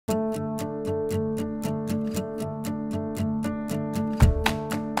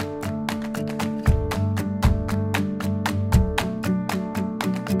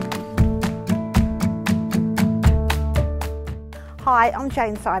Hi, I'm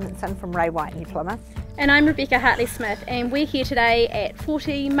Jane Simonson from Ray White, New Plymouth. And I'm Rebecca Hartley-Smith, and we're here today at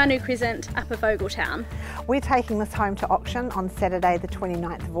 40 Manu Crescent, Upper Vogeltown. We're taking this home to auction on Saturday the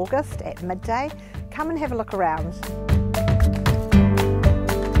 29th of August at midday. Come and have a look around.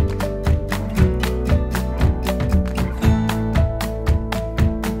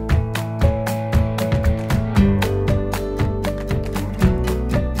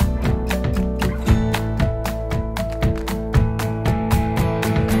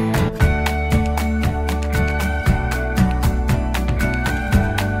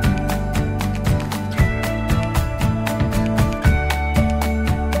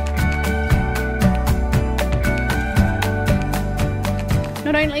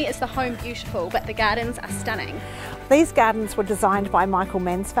 Not only is the home beautiful, but the gardens are stunning. These gardens were designed by Michael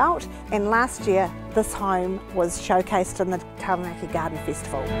Mansvelt, and last year this home was showcased in the Taranaki Garden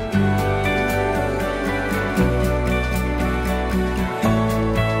Festival.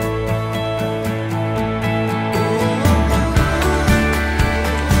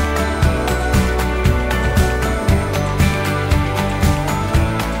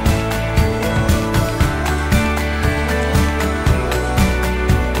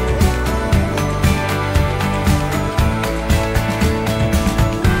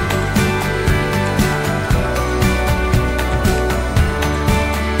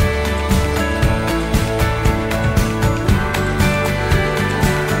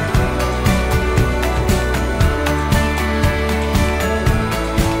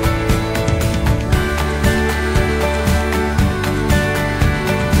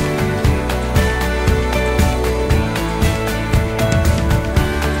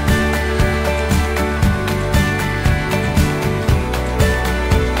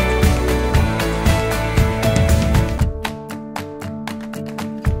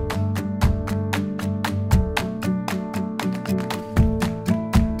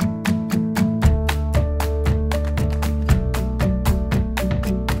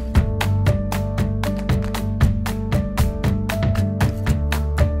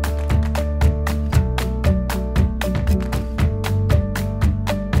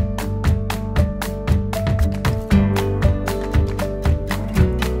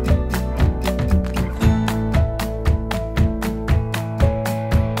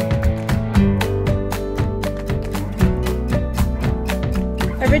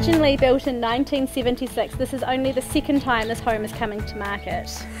 Originally built in 1976, this is only the second time this home is coming to market.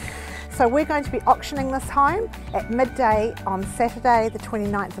 So we're going to be auctioning this home at midday on Saturday the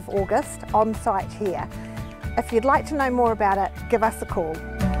 29th of August on site here. If you'd like to know more about it, give us a call.